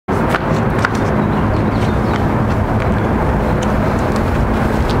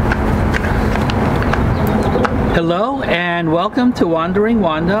and welcome to Wandering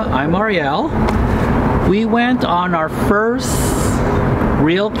Wanda. I'm Ariel. We went on our first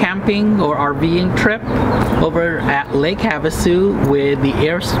real camping or RVing trip over at Lake Havasu with the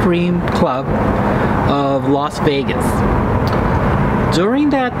Airstream Club of Las Vegas. During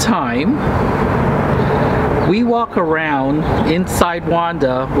that time, we walk around inside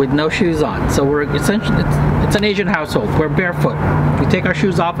Wanda with no shoes on. So we're essentially, it's an Asian household. We're barefoot. We take our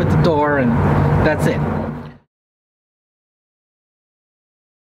shoes off at the door and that's it.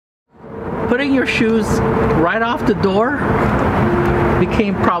 Putting your shoes right off the door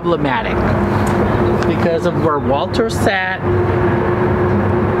became problematic because of where Walter sat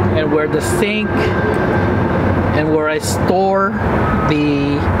and where the sink and where I store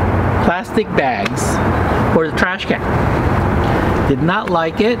the plastic bags for the trash can. Did not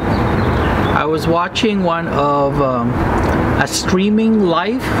like it. I was watching one of a streaming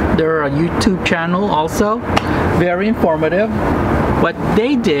life. They're a YouTube channel also, very informative. What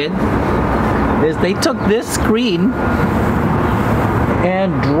they did is they took this screen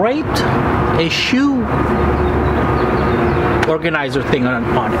and draped a shoe organizer thing on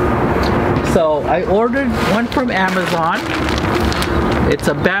it. So I ordered one from Amazon. It's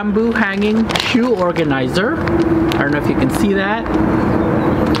a bamboo hanging shoe organizer. I don't know if you can see that.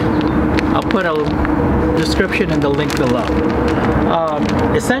 I'll put a description in the link below.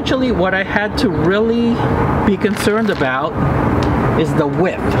 Essentially what I had to really be concerned about is the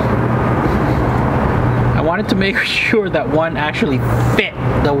width. I wanted to make sure that one actually fit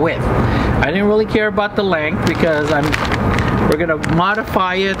the width. I didn't really care about the length because we're gonna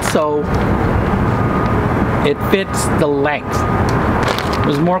modify it so it fits the length. I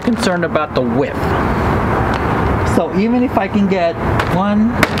was more concerned about the width. So even if I can get if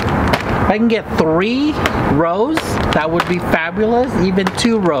I can get 3 rows, that would be fabulous. Even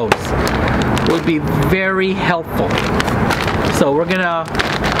 2 rows would be very helpful. So we're gonna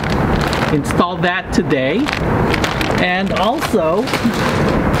install that today. And also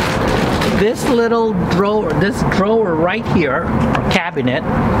this little drawer, this drawer right here, or cabinet,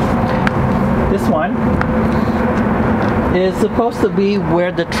 this one is supposed to be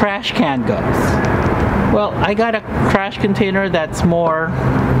where the trash can goes. Well, I got a trash container that's more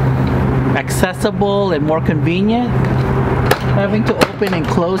accessible and more convenient. Having to open and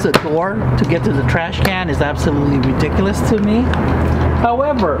close a door to get to the trash can is absolutely ridiculous to me.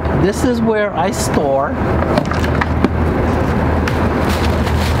 However, this is where I store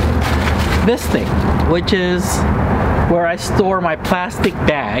this thing, which is where I store my plastic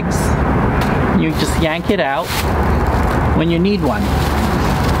bags. You just yank it out when you need one.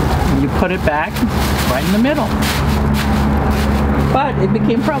 And you put it back right in the middle. But it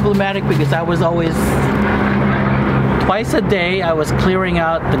became problematic because I was always, twice a day, I was clearing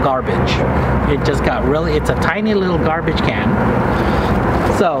out the garbage. It just got really, it's a tiny little garbage can.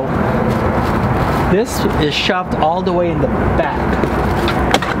 So this is shoved all the way in the back.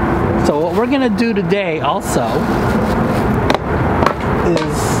 So what we're gonna do today also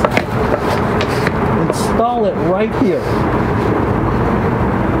is install it right here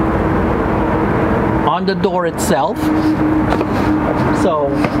on the door itself, so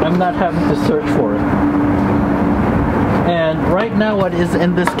I'm not having to search for it. And right now what is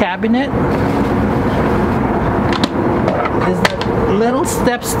in this cabinet is the little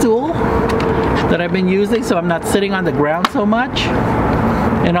step stool that I've been using so I'm not sitting on the ground so much,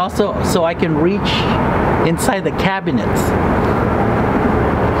 and also so I can reach inside the cabinets.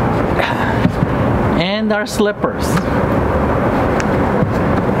 And our slippers.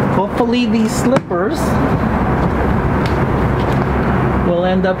 Hopefully these slippers will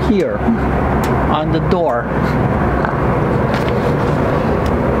end up here on the door.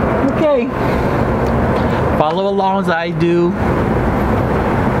 Okay, follow along as I do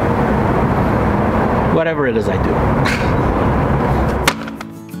whatever it is I do.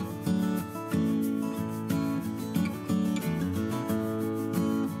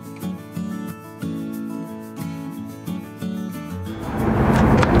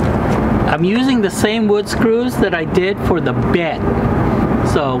 I'm using the same wood screws that I did for the bed.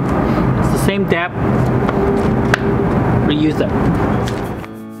 So it's the same depth. Reuse them.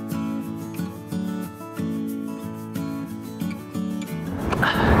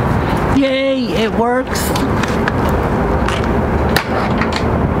 Yay, it works.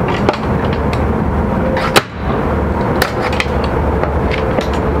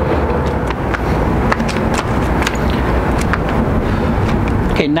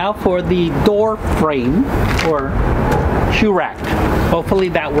 Okay, now for the door frame or shoe rack. Hopefully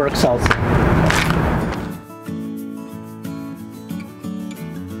that works also.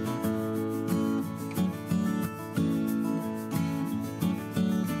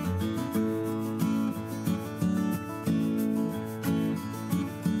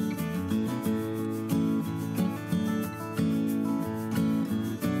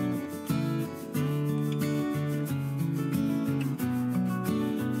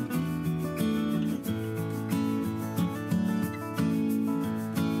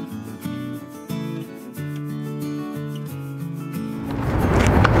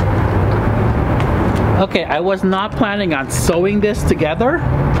 Okay, I was not planning on sewing this together,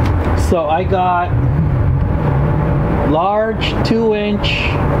 so I got large 2-inch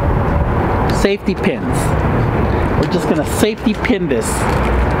safety pins. We're just gonna safety pin this.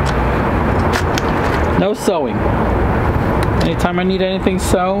 No sewing. Anytime I need anything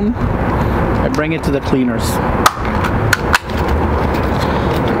sewn, I bring it to the cleaners.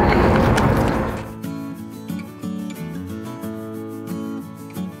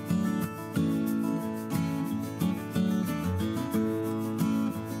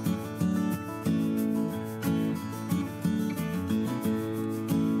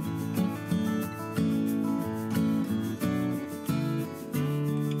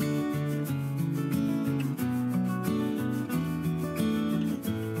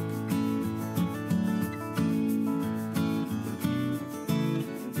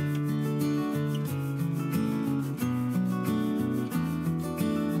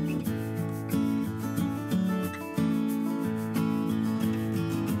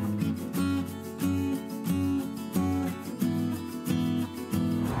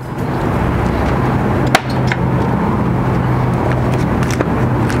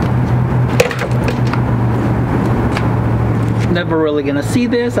 Never really gonna see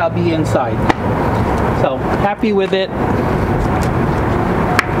this. I'll be inside. So happy with it.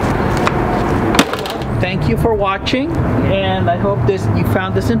 Thank you for watching, and I hope you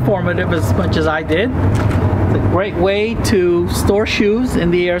found this informative as much as I did. It's a great way to store shoes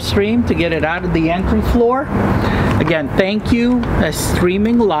in the Airstream to get it out of the entry floor. Again, thank you,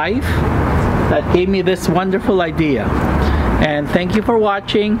 Streaming Life, that gave me this wonderful idea. And thank you for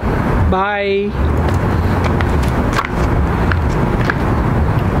watching. Bye.